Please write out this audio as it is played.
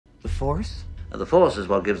Force? And the Force is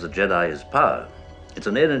what gives the Jedi his power. It's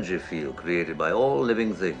an energy field created by all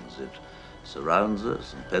living things. It surrounds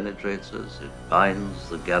us and penetrates us. It binds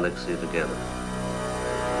the galaxy together.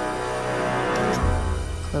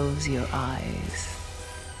 Close your eyes.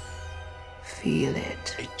 Feel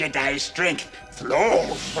it. The Jedi's strength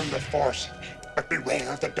flows from the Force, but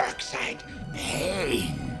beware of the dark side.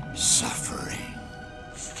 Pain, suffering.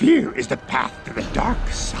 Fear is the path to the dark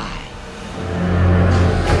side.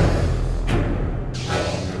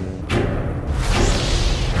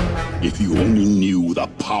 If you only knew the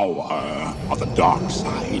power of the dark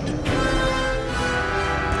side.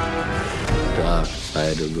 The dark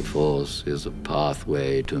side of the Force is a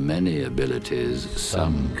pathway to many abilities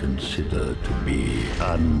some consider to be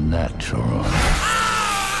unnatural.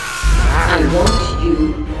 I want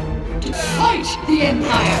you to fight the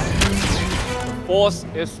Empire! The Force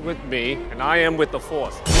is with me, and I am with the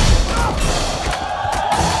Force.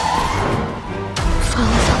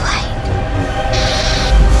 Follow the light.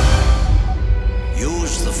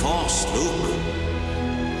 Use the Force, Luke.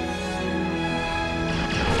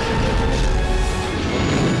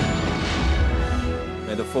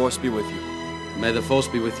 May the Force be with you. May the Force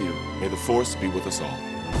be with you. May the Force be with us all.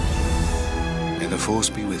 May the Force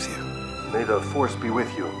be with you. May the Force be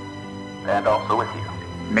with you. And also with you.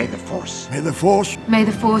 May the Force. May the Force. May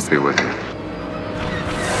the Force Be with you.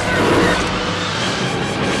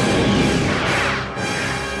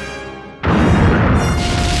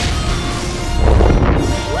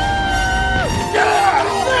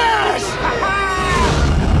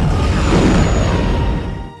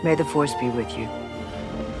 May the Force be with you.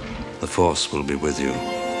 The Force will be with you.